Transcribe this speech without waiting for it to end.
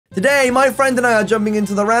Today, my friend and I are jumping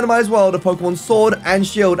into the randomized world of Pokemon Sword and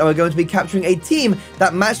Shield, and we're going to be capturing a team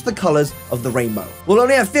that match the colors of the rainbow. We'll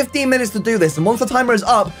only have 15 minutes to do this, and once the timer is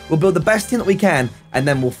up, we'll build the best team that we can, and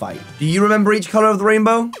then we'll fight. Do you remember each color of the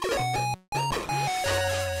rainbow?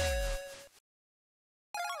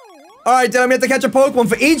 All right, Dylan, we have to catch a Pokemon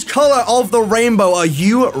for each color of the rainbow. Are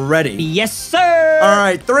you ready? Yes, sir. All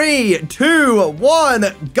right, 3, 2, 1,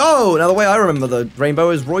 go. Now, the way I remember the rainbow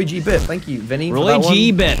is Roy G. Biff. Thank you, Vinny. Roy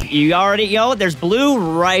G. Biff. You already, there's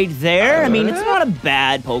blue right there. I mean, it's not a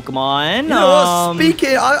bad Pokemon. You know what?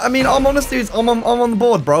 Speaking, I mean, I'm honestly, I'm on the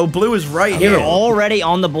board, bro. Blue is right here. You're already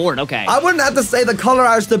on the board. Okay. I wouldn't have to say the color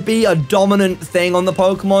has to be a dominant thing on the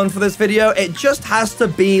Pokemon for this video. It just has to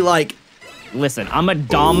be like. Listen, I'm a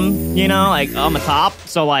dumb, like I'm a top,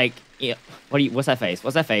 so like, yeah. What's that face?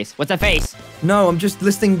 What's that face? What's that face? No, I'm just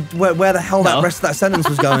listening where the hell that rest of that sentence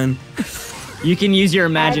was going. You can use your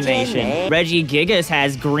imagination. Regigigas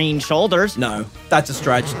has green shoulders. No, that's a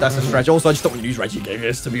stretch. That's a stretch. Also, I just don't want to use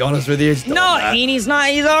Regigigas, to be honest with you. No, I mean, he's not.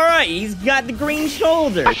 He's all right. He's got the green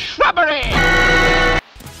shoulders.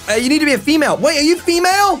 You need to be a female. Wait, are you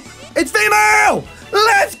female? It's female!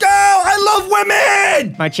 Let's go! I love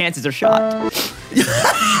women! My chances are shot.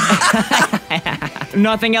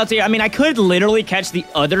 Nothing else here. I mean, I could literally catch the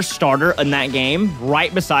other starter in that game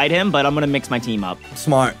right beside him, but I'm going to mix my team up.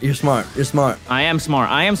 Smart. You're smart. You're smart. I am smart.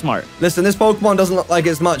 I am smart. Listen, this Pokemon doesn't look like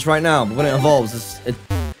it's much right now, but when it evolves, all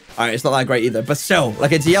right, it's not that great either, but still,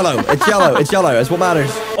 like, it's yellow. It's yellow. It's yellow. It's what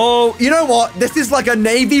matters. Oh, you know what? This is like a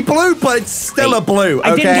navy blue, but it's still a blue,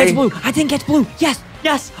 okay? I didn't catch blue. I didn't catch blue. Yes.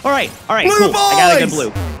 Yes. All right. All right. Blue cool. boys! I got a good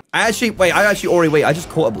blue. I just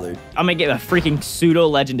caught a blue. I'm gonna get a freaking pseudo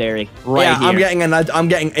legendary right here. I'm getting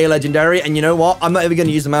a legendary, and you know what? I'm not even gonna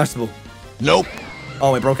use the Master Ball. Nope.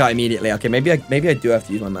 Oh, it broke out immediately. Okay, maybe I do have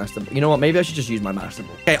to use my Master Ball. You know what? Maybe I should just use my Master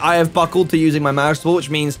Ball. Okay, I have buckled to using my Master Ball, which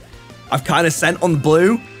means I've kind of sent on the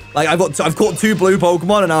blue. Like I've caught 2 blue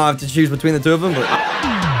Pokemon, and now I have to choose between the 2 of them. But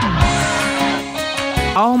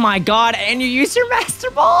oh my god, and you use your Master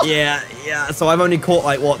Ball? Yeah. So I've only caught,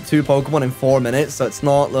 like, what, 2 Pokemon in 4 minutes, so it's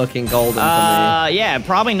not looking golden for me. Yeah,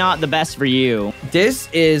 probably not the best for you. This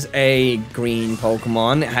is a green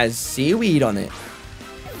Pokemon. It has seaweed on it.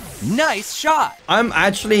 Nice shot. I'm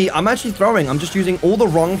actually throwing. I'm just using all the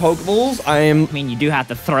wrong Pokeballs. I mean, you do have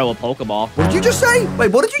to throw a Pokeball. What did you just say?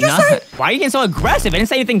 Wait, what did you just say? Why are you getting so aggressive? I didn't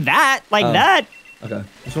say anything that. That. Okay,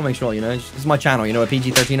 just want to make sure, this is my channel, a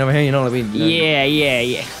PG-13 over here, you know what I mean?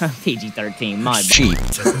 Yeah. PG-13, my cheap.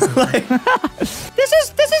 This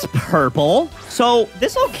is purple, so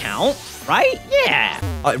this will count, right? Yeah.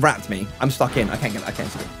 It wrapped me. I'm stuck in. I can't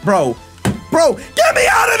see it. Bro, get me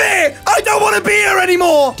out of here! I don't want to be here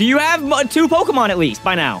anymore! Do you have 2 Pokemon at least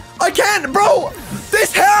by now? I can't, bro!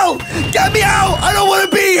 This hell! Get me out! I don't want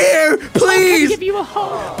to be here! Please! I'll give you a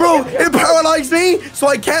hug. Bro, it paralyzed me, so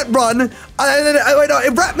I can't run.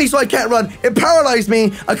 It wrapped me, so I can't run. It paralyzed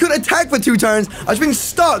me. I couldn't attack for 2 turns. I was being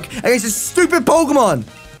stuck against this stupid Pokemon.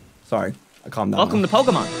 Sorry, I calmed down. Welcome to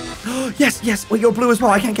Pokemon. Yes. Wait, you're blue as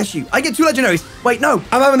well. I can't catch you. I get 2 legendaries. Wait, no.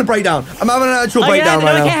 I'm having a breakdown. I'm having an actual breakdown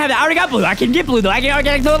right now. I can't have that. I already got blue. I can get blue, though. I can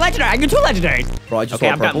get 2 legendaries. I can get 2 legendaries. Bro, I just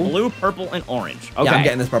I've got blue, purple, and orange. Okay. Yeah, I'm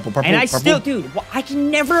getting this purple. And I still, dude, I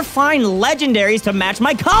can never find legendaries to match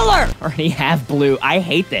my color. I already have blue. I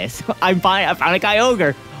hate this. I found a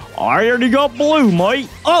Kyogre. I already got blue, mate.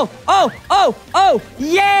 Oh,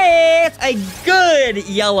 yes, a good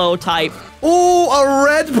yellow type. Ooh, a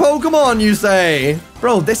red Pokemon, you say?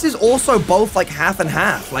 Bro, this is also both, like, half and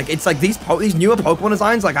half. Like, it's like these newer Pokemon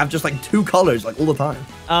designs, like, have just, like, 2 colors, like, all the time.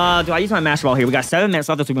 Do I use my Master Ball here? We got 7 minutes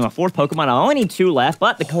left. This will be my 4th Pokemon. I only need 2 left,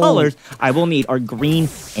 but the colors I will need are green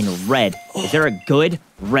and red. Is there a good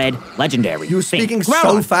red legendary? You were speaking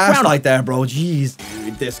so fast like there, bro. Jeez.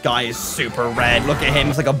 Dude, this guy is super red. Look at him.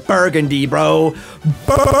 It's like a burgundy, bro.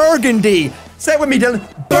 Burgundy. Say it with me, Dylan.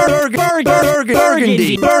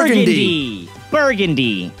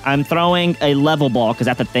 Burgundy. I'm throwing a level ball because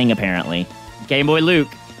that's a thing apparently. GameboyLuke.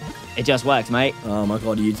 It just works, mate. Oh my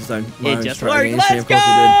god, you used his own. It just worked. Let's go!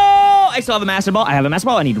 I still have a Master Ball. I have a Master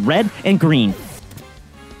Ball. I need red and green.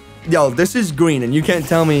 Yo, this is green, and you can't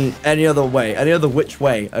tell me any other which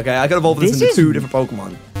way. Okay, I could evolve this into 2 different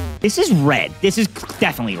Pokemon. This is red. This is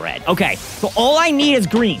definitely red. Okay, so all I need is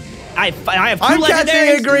green. I have 2 legendaries. I'm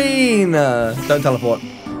catching a green. Don't teleport.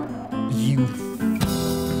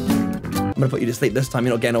 I'm gonna put you to sleep this time.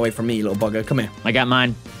 You're not getting away from me, you little bugger. Come here. I got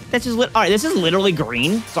mine. This is all right. This is literally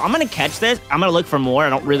green, so I'm gonna catch this. I'm gonna look for more. I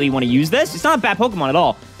don't really want to use this. It's not a bad Pokemon at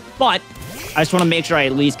all, but I just want to make sure I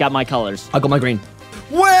at least got my colors. I got my green.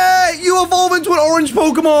 Wait, you evolve into an orange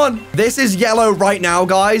Pokemon. This is yellow right now,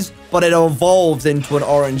 guys, but it evolves into an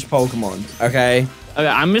orange Pokemon, okay? Okay,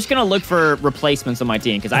 I'm just gonna look for replacements on my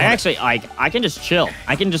team because I actually I can just chill.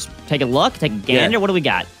 I can just take a look, take a gander. What do we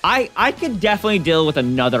got? I could definitely deal with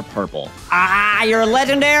another purple. Ah, you're a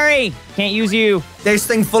legendary. Can't use you. This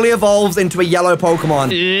thing fully evolves into a yellow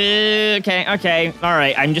Pokemon. Okay, all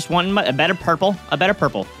right. I'm just wanting a better purple. A better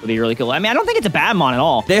purple would be really cool. I mean, I don't think it's a bad mon at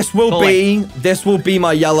all. This will be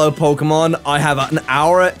my yellow Pokemon. I have an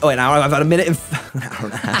hour. Oh, an hour. I've got a minute and an hour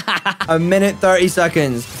and a half. A minute 30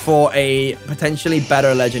 seconds for a potentially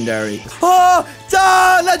better legendary. Oh,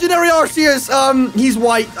 legendary Arceus. He's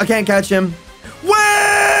white. I can't catch him.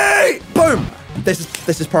 Wait! Boom.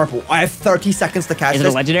 This is purple. I have 30 seconds to catch this. Is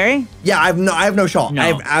it a legendary? Yeah, I have no shot. No. I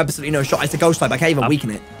have absolutely no shot. It's a ghost type. I can't even weaken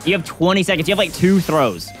it. You have 20 seconds. You have like 2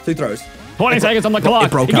 throws. 2 throws. 20 seconds on the clock.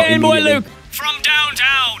 It broke out GameboyLuke. From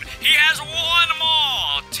downtown, he has 1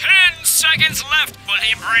 more. 10 seconds left. Will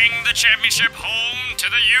he bring the championship home to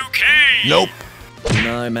the UK? Nope.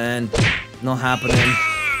 No, man. Not happening.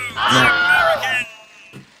 American.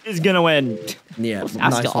 Is gonna win. Yeah, I'll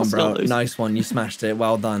nice one, bro. lose. Nice one. You smashed it.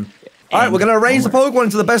 Well done. All right, we're going to raise the Pokemon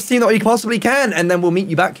into the best team that we possibly can, and then we'll meet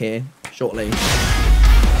you back here shortly. All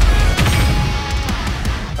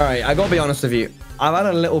right, I got to be honest with you. I've had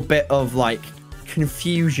a little bit of, like,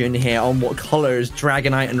 confusion here on what colors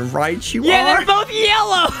Dragonite and Raichu are. Yeah, they're both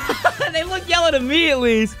yellow. They look yellow to me, at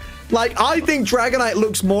least. Like, I think Dragonite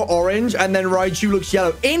looks more orange, and then Raichu looks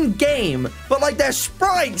yellow in-game. But, like, they're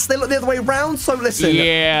sprites. They look the other way around, so listen.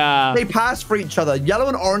 Yeah. They pass for each other. Yellow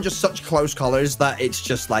and orange are such close colors that it's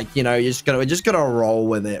just like, you know, we're just gonna roll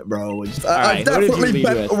with it, bro. I've definitely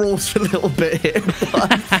bent the rules a little bit here.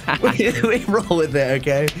 But we roll with it,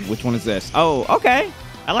 okay? Which one is this? Oh, okay.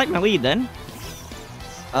 I like my lead, then.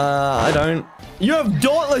 I don't. You have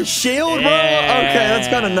Dauntless Shield, bro? Yeah. Okay, that's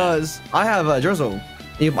kind of nuts. I have Drizzle.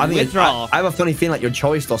 I think I have a funny feeling like you're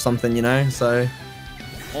choiced or something, you know, so.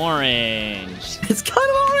 Orange. It's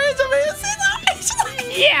kind of orange. I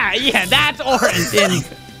mean, Yeah, that's orange. And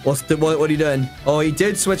what are you doing? Oh, he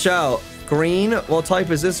did switch out. Green. What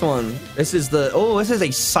type is this one? This is this is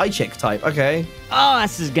a Psychic type. Okay. oh,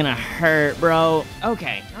 this is gonna hurt, bro.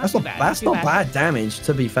 Okay. That's not bad damage,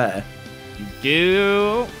 to be fair. You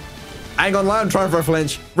do. I ain't gonna lie, I'm trying for a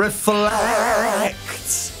flinch. Reflect.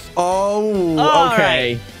 Oh,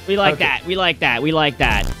 okay. Right. We like that. We like that. We like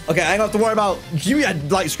that. Okay, I don't have to worry about. You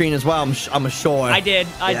had light screen as well, I'm sure. I did.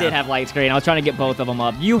 I did have light screen. I was trying to get both of them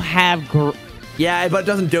up. You have. Yeah, but it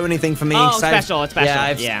doesn't do anything for me. Oh, special. It's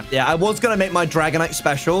special. Yeah, I was going to make my Dragonite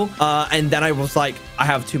special, and then I was like, I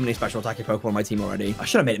have too many special attacking Pokemon on my team already. I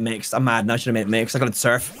should have made it mixed. I'm mad. I should have made it mixed. I got it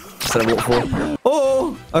Surf instead of Waterfall.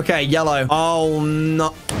 Oh, okay, yellow. Oh,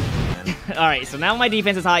 no. All right, so now my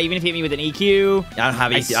defense is high, even if you hit me with an EQ. I don't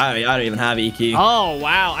have EQ. I don't even have EQ. Oh,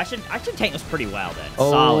 wow. I should tank this pretty well, then.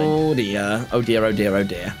 Oh, Solid. dear. Oh, dear. Oh, dear. Oh,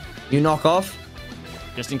 dear. You knock off?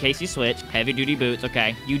 Just in case you switch. Heavy duty boots.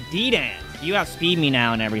 Okay. You D-dance. You outspeed me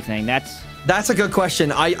now and everything. That's a good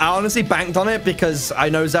question. I honestly banked on it because I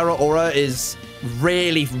know Zeraora is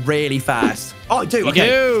really, really fast. Oh, I do.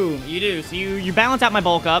 Okay. You do. So you balance out my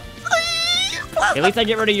bulk up. At least I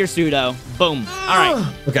get rid of your pseudo. Boom. All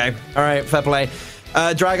right. Okay. All right. Fair play.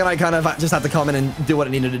 Dragonite kind of just had to come in and do what it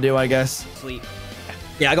needed to do, I guess. Sleep.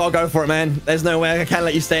 Yeah, I gotta go for it, man. There's no way I can't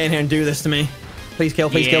let you stay in here and do this to me. Please kill,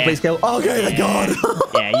 please kill, please kill. Okay, thank God.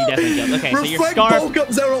 Yeah, you definitely killed. Okay, so your Reflect scarf. bulk up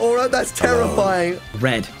Zeraora. That's terrifying.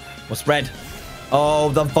 Red. What's red? Oh,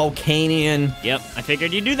 the Volcanion. Yep, I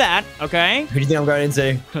figured you'd do that. Okay. Who do you think I'm going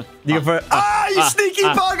into? You go for you sneaky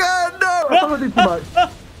bugger! No, I'm gonna do too much.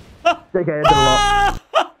 JK, I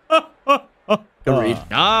did a lot. Good read.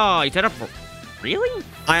 No, you set up. Really?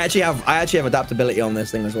 I actually have adaptability on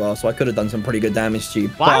this thing as well, so I could have done some pretty good damage to you.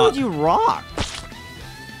 Why would you rock?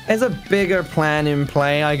 There's a bigger plan in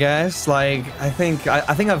play, I guess. Like, I think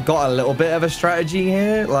I've got a little bit of a strategy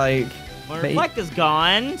here. Like, well, Reflect is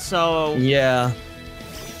gone, so yeah.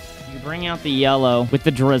 You bring out the yellow with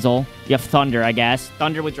the Drizzle. You have Thunder, I guess.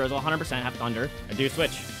 Thunder with Drizzle, 100% have Thunder. I do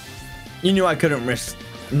switch. You knew I couldn't risk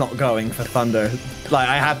not going for Thunder. Like,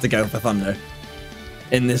 I had to go for Thunder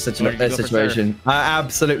in this situation. I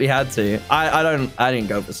absolutely had to. I didn't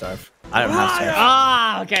go for Surf. I don't have Surf.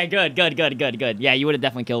 Ah, okay, good. Yeah, you would have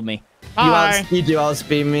definitely killed me. You do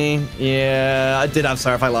outspeed me. Yeah, I did have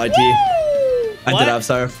Surf. I lied to you. I did have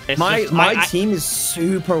Surf. My team is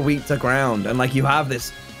super weak to ground, and like you have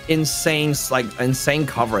this insane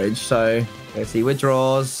coverage. So let's see,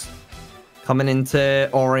 withdraws coming into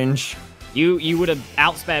orange. You would have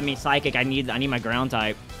outsped me Psychic. I need my ground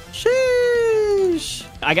type. Sheesh.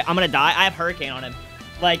 I'm gonna die. I have Hurricane on him.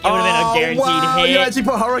 Like, it would have been a guaranteed hit. You actually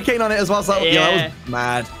put Hurricane on it as well. So yeah. That was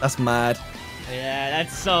mad. That's mad. Yeah,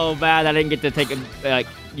 that's so bad. I didn't get to take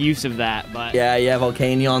use of that, but... Yeah,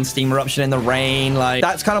 Volcanion, Steam Eruption in the rain. Like,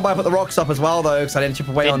 that's kind of why I put the rocks up as well, though, because I didn't chip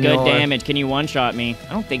away on good damage. Can you one-shot me?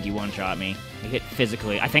 I don't think you one-shot me. You hit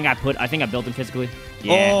physically. I think I built him physically.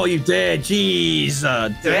 Yeah. Oh, you did. Jeez.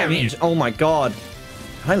 Damage. Oh, my God.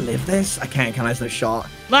 Can I live this? I can't. Can I? There's no shot.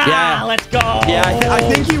 Yeah. Let's go. Yeah, I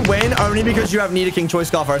think you win only because you have Nidoking, Choice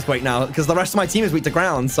Scarf, Earthquake now, because the rest of my team is weak to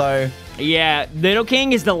ground, so... Yeah,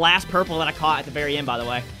 Nidoking is the last purple that I caught at the very end, by the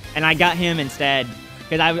way. And I got him instead.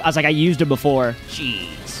 Because I was like, I used him before.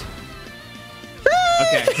 Jeez.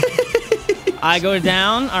 Okay. I go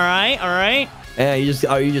down. All right. Yeah, you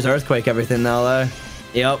just Earthquake everything now, though.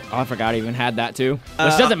 Yep. Oh, I forgot I even had that, too.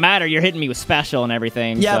 Which doesn't matter. You're hitting me with special and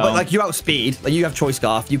everything. Yeah, so. but, like, you outspeed. Like, you have Choice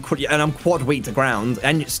Scarf. And I'm quad weak to ground.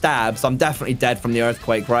 And you stab, so I'm definitely dead from the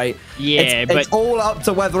Earthquake, right? Yeah, it's all up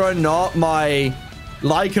to whether or not my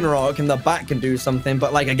Lycanroc in the back can do something.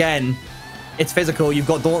 But, like, again, it's physical. You've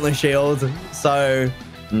got Dauntless Shield. So,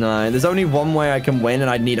 no. There's only one way I can win, and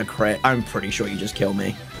I'd need a crit. I'm pretty sure you just kill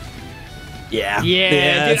me. Yeah,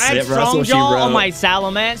 dude, I had Strong Jaw on my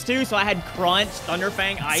Salamence too, so I had Crunch,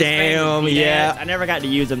 Thunderfang, Ice Fang, yeah. I never got to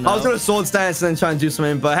use them though. I was going to Sword Stance and then try and do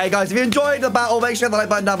something, but hey guys, if you enjoyed the battle, make sure to hit the like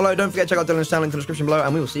button down below. Don't forget to check out Dylan's channel in the description below,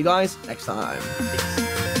 and we will see you guys next time. Peace.